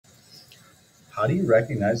How do you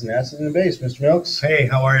recognize an acid and a base, Mr. Milks? Hey,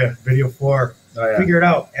 how are you? Video 4. Oh, yeah. Figure it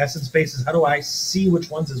out. Acids, bases. How do I see which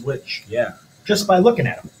one's is which? Yeah. Just by looking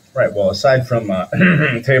at them. Right. Well, aside from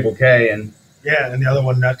table K and Yeah, and the other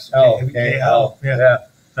one next. L, KL. Yeah.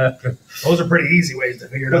 yeah. Those are pretty easy ways to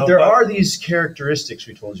figure it out. But there are these characteristics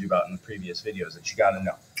we told you about in the previous videos that you got to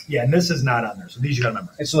know. Yeah, and this is not on there, so these you got to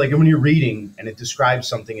remember. And so, like, when you're reading and it describes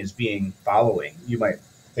something as being following, you might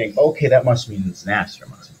think, okay, that must mean it's an acid or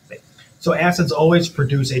must be a base. So acids always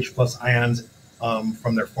produce H+ ions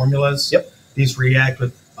from their formulas. Yep. These react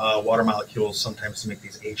with water molecules sometimes to make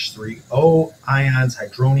these H3O ions,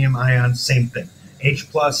 hydronium ions, same thing. H+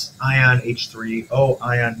 ion, H3O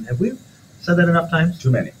ion. Have we said that enough times?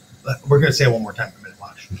 Too many. We're going to say it one more time in a minute.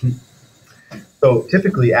 Watch. So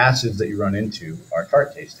typically acids that you run into are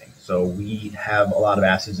tart tasting. So we have a lot of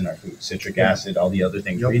acids in our food, citric acid, all the other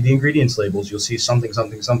things. Yep. Read the ingredients labels, you'll see something,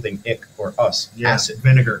 something, something, ick or us, acid.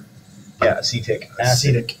 Vinegar. Yeah, acetic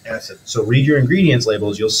acid. Acetic acid. So read your ingredients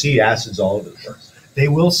labels, you'll see acids all over the place. They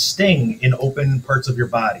will sting in open parts of your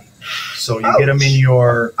body. So you Ouch. get them in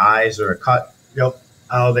your Eyes or a cut. Yep.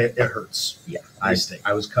 Oh, it hurts. Yeah, They sting.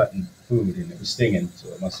 I was cutting food and it was stinging, so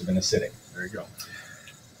it must have been acidic. There you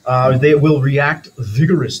go. They will react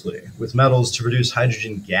vigorously with metals to produce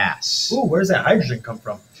hydrogen gas Ooh, where does that hydrogen come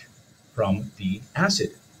from? from the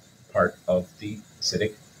acid part of the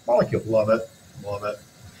acidic molecule. Love it. Love it.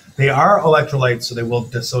 They are electrolytes, so they will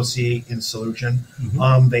dissociate in solution.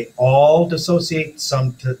 Mhm. They all dissociate,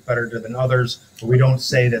 some better than others, but we don't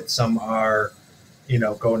say that some are,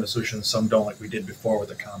 go into solution, some don't, like we did before with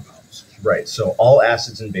the compounds. Right, so all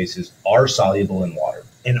acids and bases are soluble in water.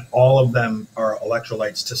 And all of them are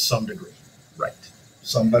electrolytes to some degree. Right.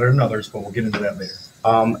 Some better than others, but we'll get into that later.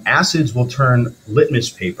 Acids will turn litmus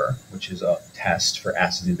paper, which is a test for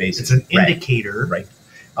acids and bases. It's an red. indicator. Right.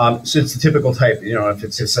 So it's the typical type, if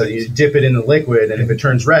it's you dip it in the liquid and if it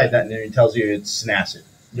turns red, that then tells you it's an acid.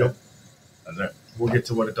 Yep. That's it. We'll get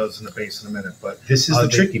to what it does in the base in a minute, but This is the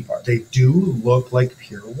tricky part. they do look like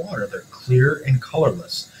pure water. They're clear and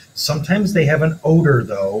colorless. Sometimes they have an odor,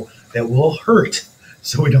 though, that will hurt.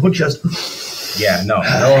 So we don't just Yeah, no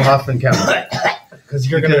huff and chemical because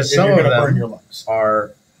you're gonna some of them burn your lungs.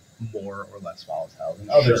 are more or less volatile than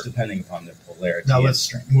others, Sure. depending upon their polarity. Now and let's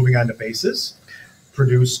strength. moving on to bases.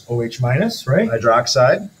 Produce OH minus, right?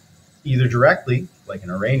 Hydroxide, either directly, like an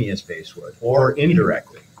Arrhenius base would, or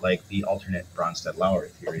indirectly, like the alternate Bronsted-Lowry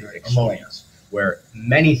theory Right, explains, ammonia. where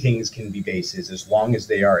many things can be bases as long as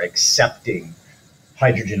they are accepting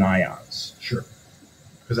hydrogen ions Sure,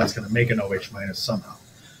 because that's going to make an OH minus somehow.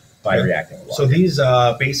 by Okay. reacting with So water. these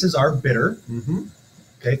bases are bitter. Mm-hmm.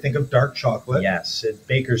 Okay, think of dark chocolate. Yes,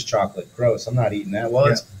 baker's chocolate. Gross. I'm not eating that. Well,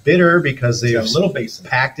 Yeah. it's bitter because It's got they've a little base in it.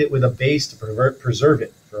 packed it with a base to preserve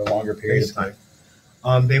it for a longer period of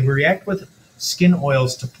time. They react with skin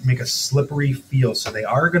oils to make a slippery feel, so they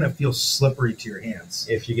are going to feel slippery to your hands.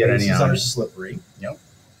 If you get any Bases on are it. slippery. Yep.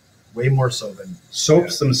 Way more so than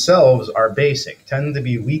Soaps themselves are basic, tend to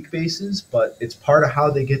be weak bases, but it's part of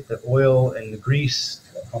how they get the oil and the grease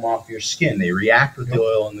to come off your skin. They react with the Yep.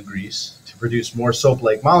 oil and the grease to produce more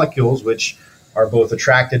soap-like molecules, which are both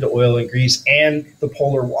attracted to oil and grease and the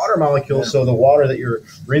polar water molecules. Yeah. So the water that you're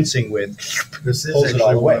rinsing with This is pulls it all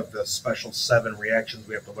actually one away. of the special 7 reactions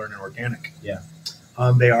we have to learn in organic. Yeah.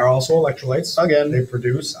 They are also electrolytes. Again, They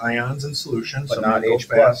produce ions in solution, but so not they go H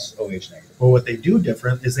fast. plus, OH negative. But what they do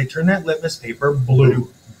different is they turn that litmus paper blue.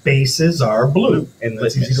 Bases are blue. In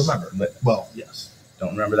That's litmus. easy to remember. Litmus. Well, yes.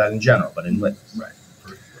 Don't remember that in general, but in litmus. Right.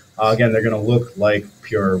 Again, they're going to look like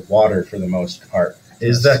pure water for the most part.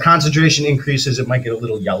 As the concentration increases, it might get a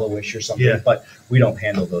little yellowish or something, Yeah. but we don't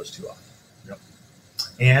handle those too often.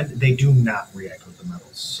 And they do not react with the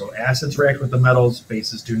metals. So acids react with the metals,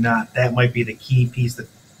 bases do not. That might be the key piece that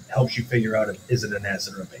helps you figure out if is it an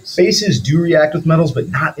acid or a base. Bases do react with metals, but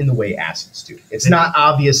not in the way acids do. It's not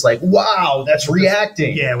obvious like, wow, that's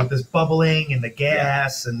reacting. Yeah, with this bubbling and the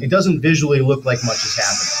gas and It doesn't visually look like much is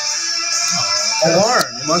happening. Alarm.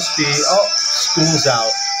 It must be, school's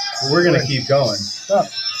out. We're going to keep going.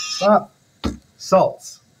 Stop.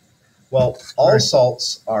 Salts. Well, all Right.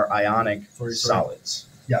 salts are ionic Sorry. solids.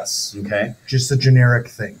 Yes, Okay? just a generic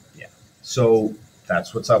thing. So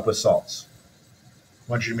that's what's up with salts.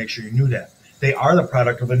 I want you to make sure you knew that. They are the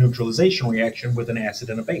product of a neutralization reaction with an acid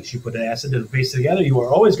and a base. You put an acid and a base together, you are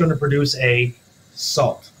always going to produce a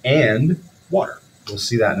salt, And water. we'll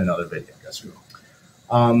see that in another video. Yes, we will.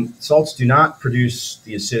 Salts do not produce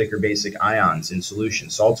the acidic or basic ions in solution.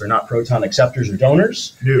 Salts are not proton acceptors or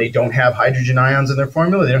donors. No. They don't have hydrogen ions in their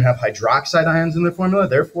formula. They don't have hydroxide ions in their formula.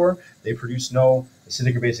 Therefore, they produce no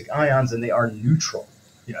acidic or basic ions, and they are neutral.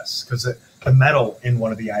 Yes, because the metal in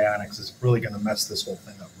one of the ionics is really going to mess this whole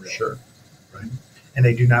thing up. Really. Sure. Right. And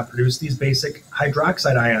they do not produce these basic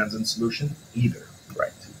hydroxide ions in solution either.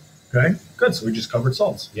 Right. Okay. Good. So we just covered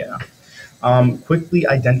salts. Yeah. Quickly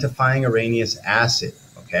identifying Arrhenius acid.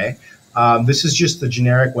 Okay. This is just the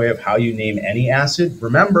generic way of how you name any acid.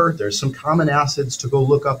 Remember, there's some common acids to go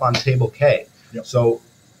look up on table K. Yep. So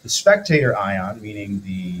the spectator ion, meaning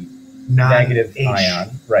the Non-H. negative ion,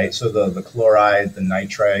 right? So the chloride, the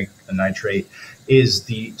nitrate is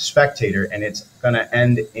the spectator, and it's going to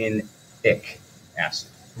end in ic acid.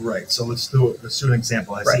 Right. So let's do an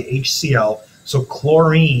example. I Right. see HCl. So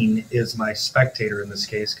chlorine is my spectator in this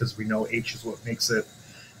case because we know H is what makes it.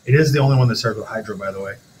 It is the only one that starts with hydro, by the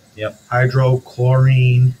way. Yep. Hydro,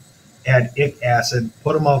 chlorine, add ic acid,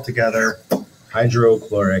 put them all together.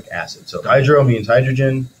 Hydrochloric acid. So hydro means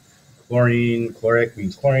hydrogen, chlorine, chloric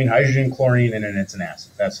means chlorine, hydrogen, chlorine, and then it's an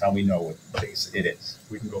acid. That's how we know what base it is.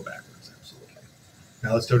 We can go backwards, absolutely.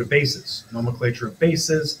 Now let's go to bases. Nomenclature of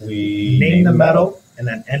bases. We Name the metal and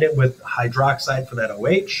then end it with hydroxide for that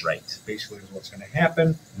OH. Right. Basically is what's going to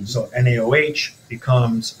happen. Mhm. So NaOH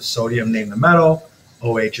becomes sodium, name the metal.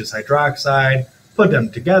 OH is hydroxide. Put them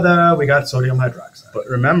together, we got sodium hydroxide. But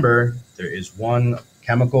remember, there is one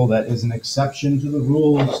chemical that is an exception to the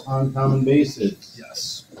rules on common bases.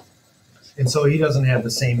 Yes. And so he doesn't have the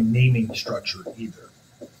same naming structure either.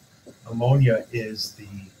 Ammonia is the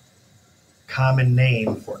common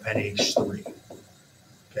name for NH3.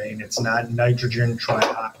 Okay, and it's not nitrogen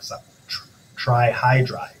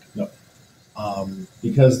trihydride. No. Um,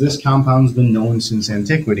 Because this compound's been known since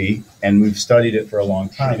antiquity, and we've studied it for a long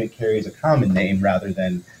time, it carries a common name rather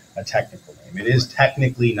than a technical name. It is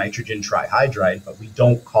technically nitrogen trihydride, but we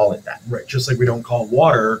don't call it that. right, just like we don't call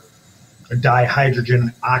water a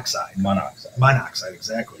dihydrogen oxide. Monoxide. Monoxide,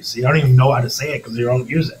 exactly. So you don't even know how to say it because you don't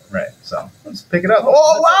use it. Right. So let's pick it up.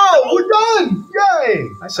 Oh, wow, we're done. Yay.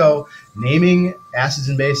 So naming acids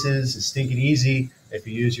and bases is stinking easy if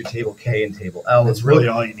you use your table K and table L. That's It's really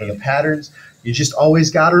all you for the need. patterns. You just always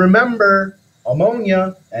got to remember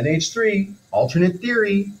ammonia, NH3, alternate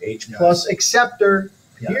theory, H plus acceptor,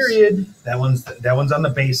 Yes. period. That one's on the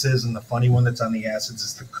bases, and the funny one that's on the acids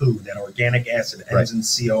is the COO. That organic acid ends in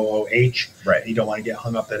COOH. Right. You don't want to get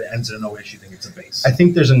hung up that it ends in an OH. You think it's a base. I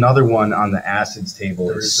think there's another one on the acids table.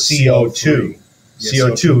 There It's is a CO2. Yeah,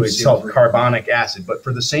 CO2 is called CO3. carbonic acid. But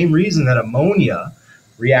for the same reason that ammonia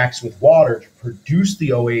reacts with water to produce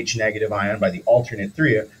the OH negative ion by the alternate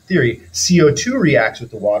theory, CO2 reacts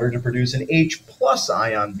with the water to produce an H plus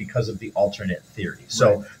ion because of the alternate theory.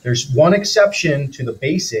 So there's one exception to the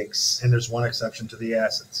basics And there's one exception to the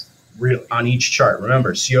acids. Really? on each chart.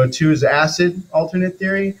 Remember, CO2 is acid alternate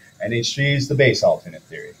theory, and H3 is the base alternate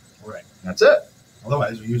theory. Right. That's it.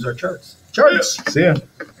 Otherwise, we use our charts. Charts. See ya.